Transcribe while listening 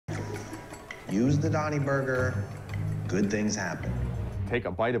Use the Donny Burger, good things happen. Take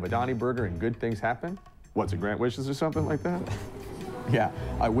a bite of a Donny Burger and good things happen? What's it, grant wishes or something like that? Yeah,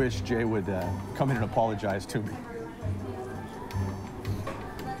 I wish Jay would come in and apologize to me.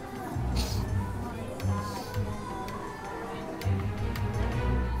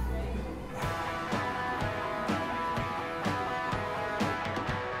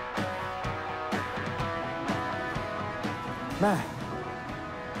 Matt.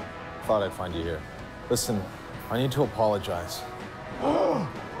 Thought I'd find you here. Listen, I need to apologize.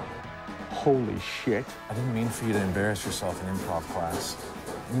 Holy shit. I didn't mean for you to embarrass yourself in improv class.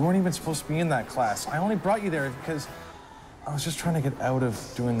 You weren't even supposed to be in that class. I only brought you there because I was just trying to get out of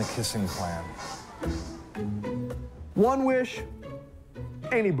doing the kissing plan. One wish,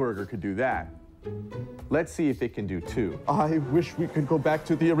 any burger could do that. Let's see if it can do two. I wish we could go back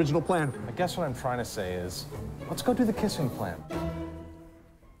to the original plan. I guess what I'm trying to say is, let's go do the kissing plan.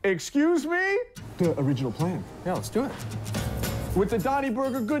 Excuse me? The original plan. Yeah, let's do it. With the Donny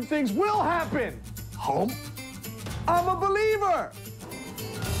Burger, good things will happen. Hump. I'm a believer.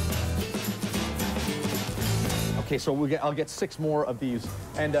 Okay, so I'll get 6 more of these.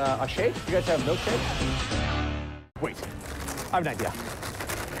 And a shake? You guys have milkshake? Wait, I have an idea.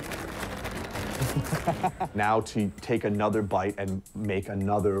 Now to take another bite and make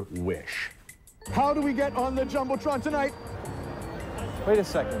another wish. How do we get on the Jumbotron tonight? Wait a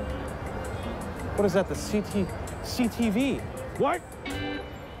second. What is that, the CTV? What?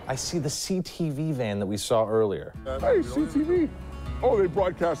 I see the CTV van that we saw earlier. Hey, CTV. Oh, they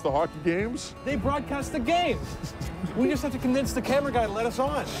broadcast the hockey games? They broadcast the games. We just have to convince the camera guy to let us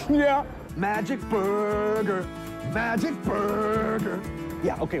on. Yeah. Magic Burger. Magic Burger.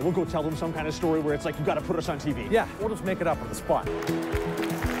 Yeah, okay, we'll go tell them some kind of story where it's like, you gotta put us on TV. Yeah, we'll just make it up on the spot.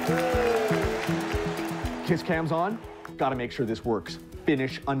 Kiss cam's on. Gotta make sure this works.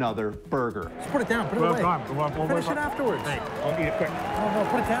 Finish another burger. Just put it down, put it away. Finish it afterwards. Hey, I'll eat it quick. No,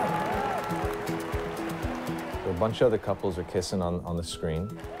 put it down. So a bunch of other couples are kissing on the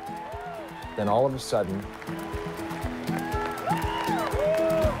screen. Then all of a sudden,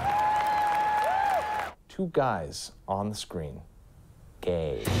 two guys on the screen.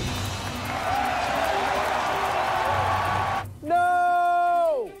 Gay.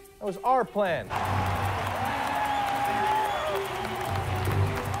 No! That was our plan.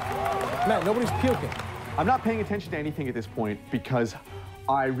 Matt, nobody's puking. I'm not paying attention to anything at this point because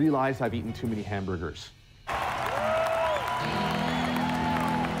I realize I've eaten too many hamburgers. We're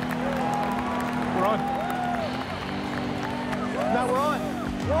on. Matt, we're on.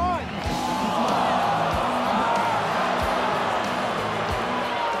 We're on.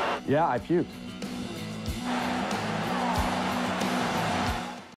 Yeah, I puked.